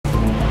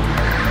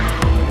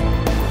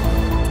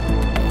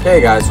Hey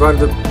guys, wanted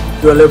to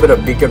do a little bit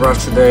of Beacon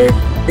Rush today.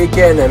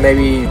 Beacon and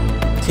maybe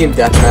Team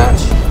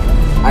Deathmatch.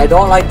 I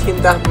don't like Team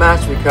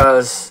Deathmatch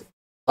because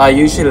I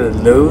usually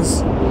lose.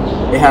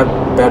 They have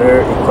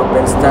better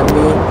equipment than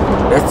me.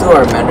 Let's do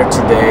our Mender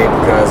today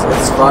because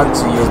it's fun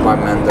to use my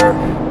Mender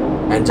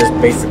and just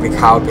basically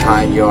cower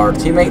behind your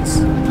teammates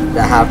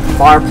that have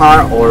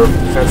firepower or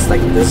defense like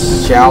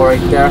this shell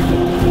right there.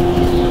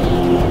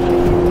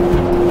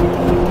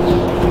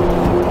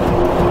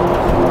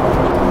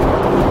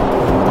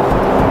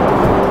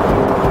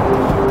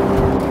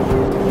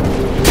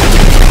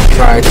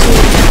 Try to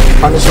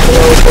punish him a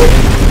little bit.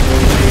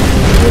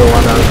 You don't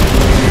want to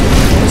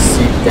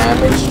receive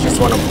damage, you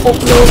just want to poke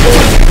a little bit.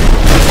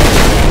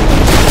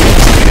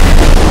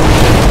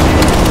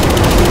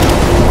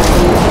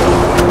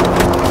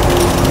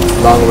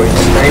 Long range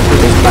sniper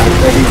is back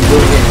there, he's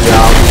doing his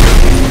job.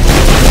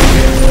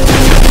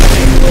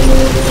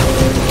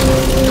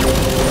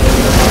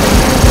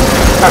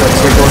 Kind of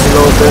tickles a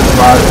little bit,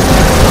 but I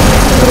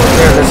don't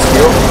care, let's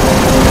heal.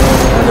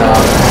 And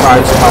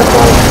try to help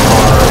out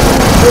our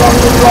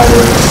long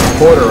range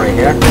supporter right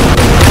here.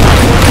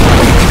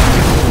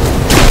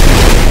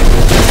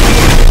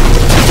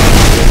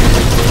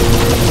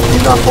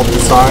 He's not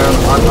focused on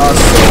us,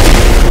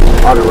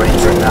 so out of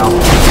range right now.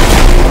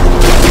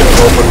 Gonna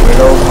go for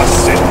reload.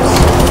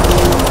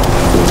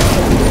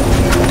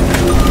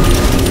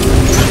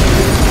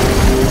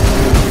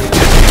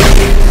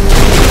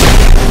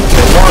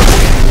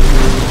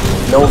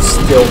 No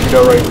skill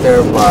kill right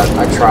there, but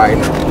I tried.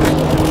 You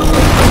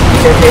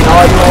can hit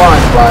all you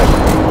want, but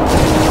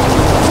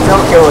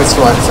skill kill is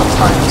fun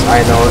sometimes.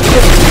 I know it's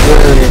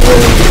really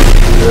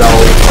low,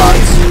 but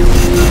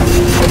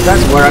it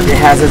does work. It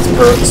has its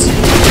perks.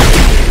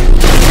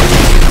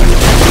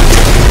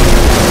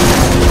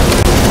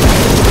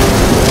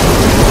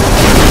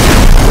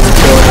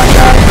 Kill that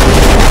guy.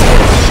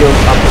 Shield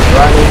up and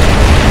running.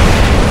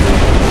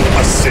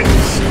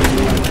 Assist.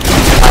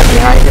 Hide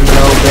behind him a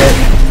little bit.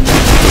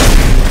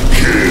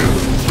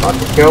 Got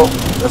the kill.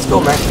 Let's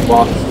go, man.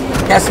 Well,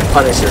 he has some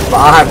punishers, but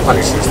I have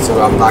punishers too.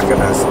 I'm not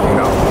gonna, you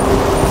know.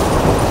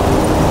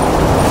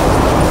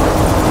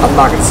 I'm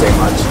not gonna say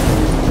much.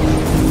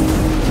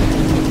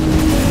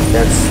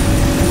 Let's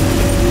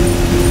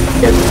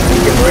get the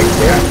beacon right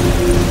there.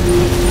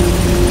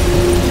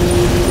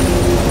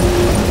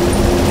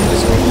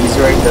 Just really easy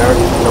right there.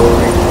 No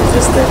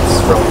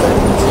resistance from the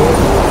enemy team.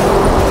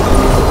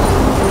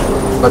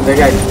 But they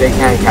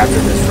can't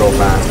capture this real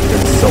fast because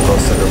it's so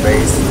close to their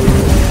base.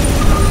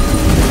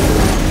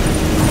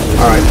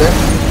 Alright then,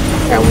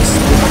 and we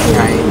sneak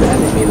behind the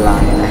enemy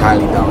line. I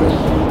highly doubt it.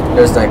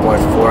 There's like 1-4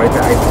 right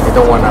there. I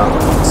don't want to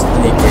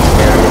sneak in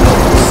there, you know,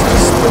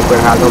 just stupid,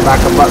 have no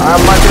backup, but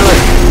I'm gonna do it.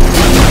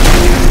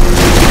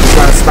 He's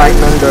trying to snipe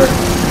Mender.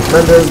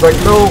 Mender is like,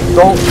 no,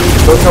 don't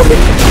tell me.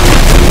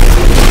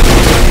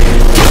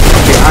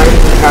 Okay, I'm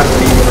kind of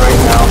leaving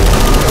right now.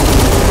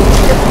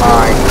 Get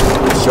my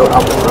shield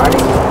up and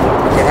running.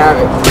 You can have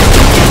it.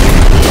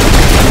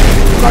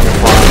 I'm not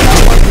gonna fall on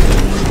that one.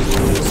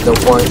 There's no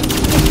point.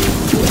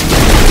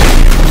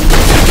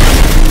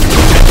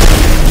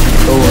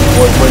 Oh,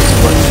 way too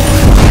much.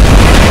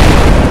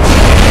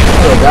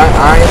 So that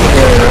I am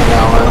here right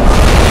now. I'm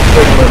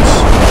pretty much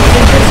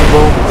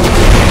invincible.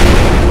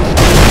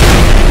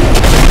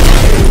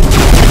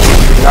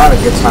 Not a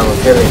good time of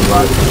hitting,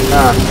 but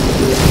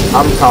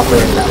I'm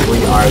confident that we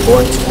are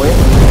going to win.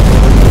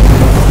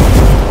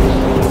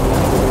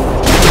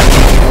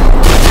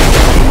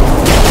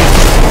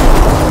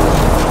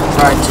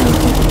 Try to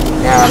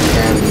nab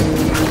and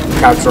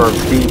capture our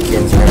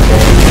beacons and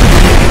then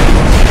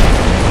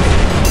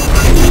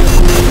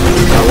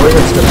we're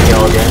just gonna go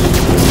again.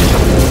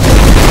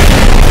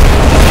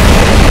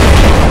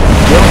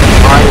 You don't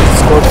mind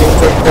scorpions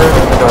right there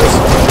because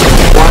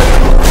one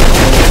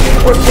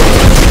or two.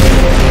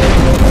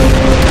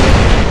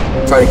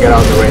 Try to get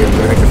out of the way of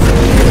the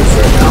hitters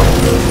right now.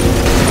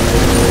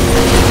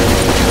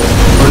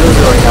 We're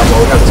losing right now, but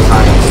we have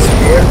time to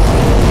spare.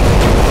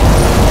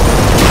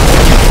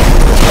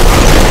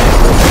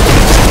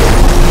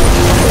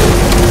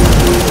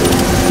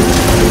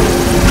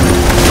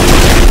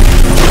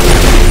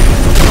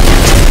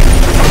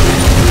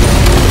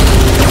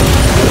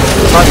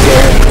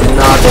 Do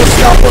not go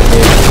stop with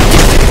me.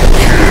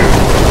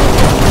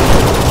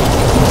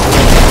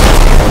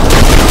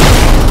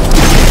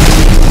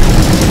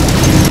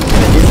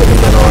 He's in the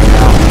middle right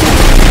now.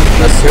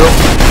 Let's heal.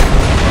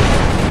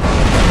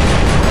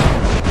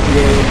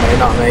 He may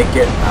not make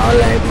it.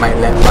 Might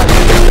let my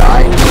team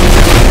die.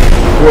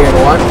 3 and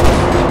 1.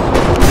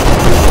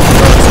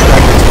 Don't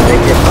expect it to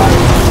make it, but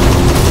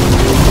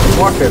it's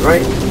worth it,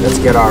 right? Let's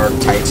get our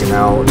Titan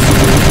out.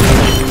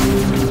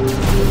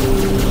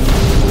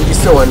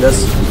 Still win this.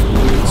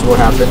 See what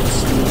happens.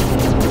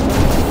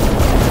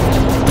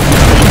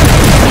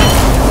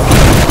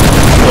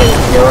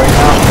 Here right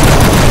now.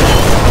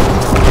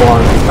 Go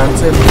on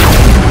defensive.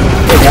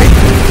 Okay.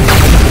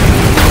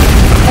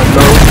 And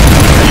low.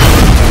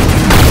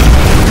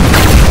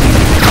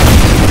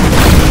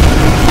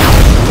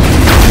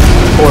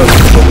 Or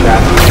let's go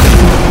back.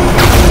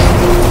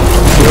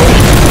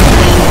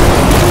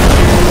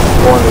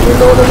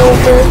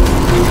 bit.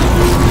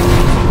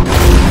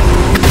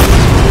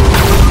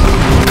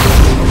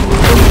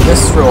 In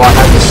this row I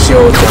have the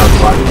shield down,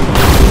 but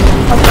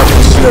I'm not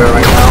gonna shoot it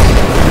right now.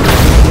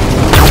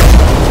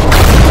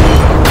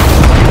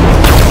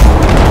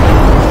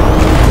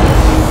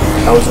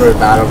 That was really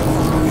bad,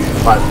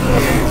 but it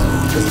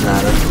doesn't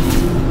matter.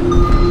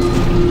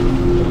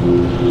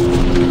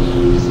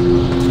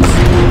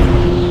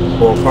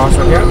 Go across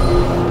from here.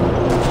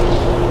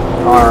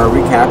 Are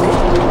recapping.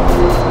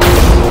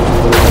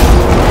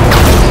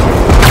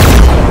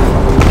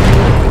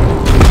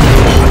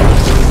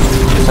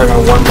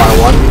 Starting one by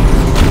one.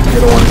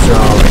 You're the ones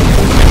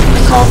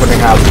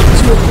confident have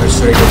two of them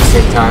shooting at the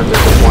same time.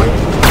 That's the point.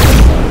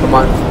 Come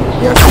on.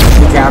 Yes,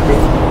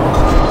 recapping.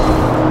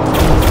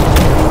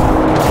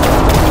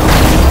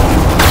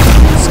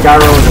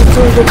 Skyros is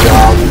doing a good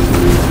job.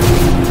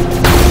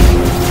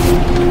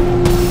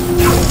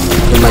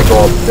 He might go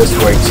up this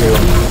way too,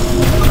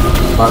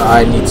 but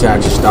I need to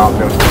actually stop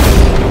him.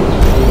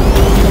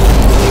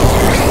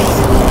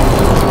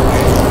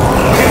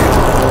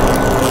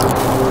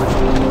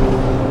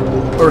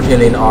 We're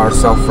healing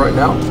ourselves right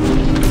now.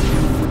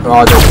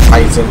 Oh, there's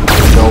Titan.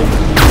 There's no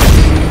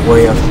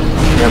way of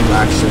him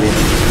actually.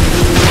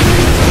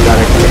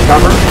 Gotta get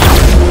cover.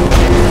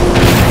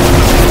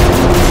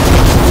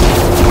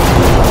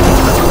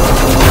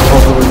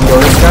 Hopefully we can go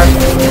this guy.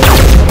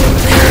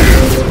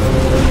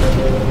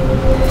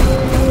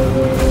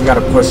 You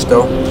gotta push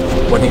though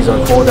when he's on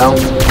cooldown.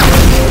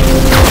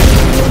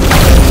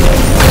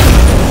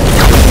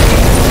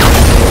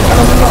 I'm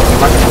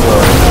not gonna go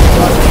right now,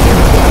 but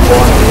I'm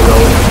going to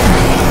reload.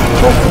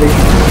 Hopefully.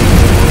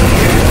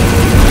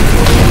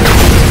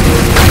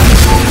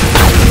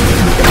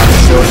 Get my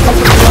shield up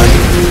and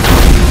running.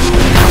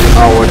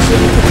 Oh, we're just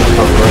gonna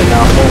cover right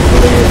now.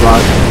 Hopefully,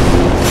 but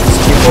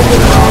just keep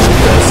moving around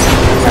because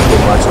I can't do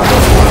much on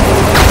this one.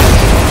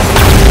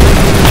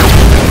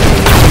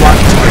 Come on.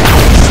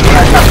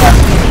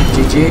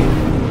 GG.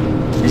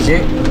 GG.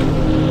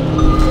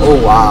 Oh,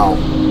 wow.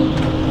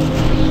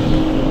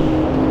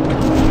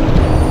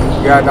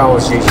 Yeah, that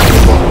was GG.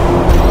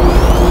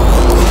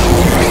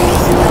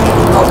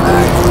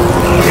 Okay.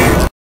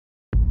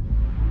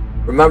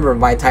 Remember,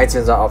 my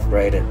Titans are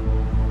upgraded.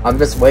 I'm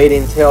just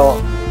waiting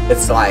till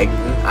it's like,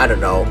 I don't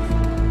know,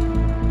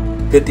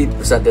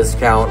 50%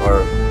 discount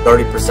or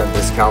 30%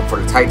 discount for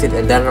the Titan,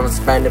 and then I'm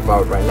spending,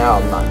 but right now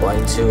I'm not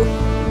going to.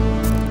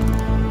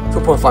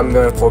 2.5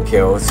 million for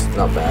kills,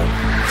 not bad.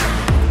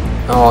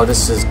 Oh,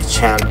 this is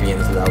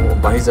champions level,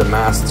 but he's a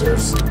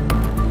masters.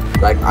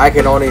 Like, I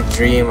can only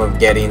dream of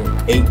getting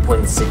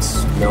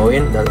 8.6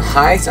 million. The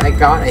highest I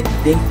got, I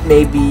think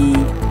maybe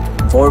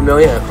 4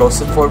 million, or close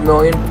to 4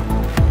 million.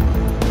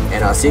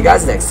 And I'll see you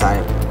guys next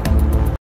time.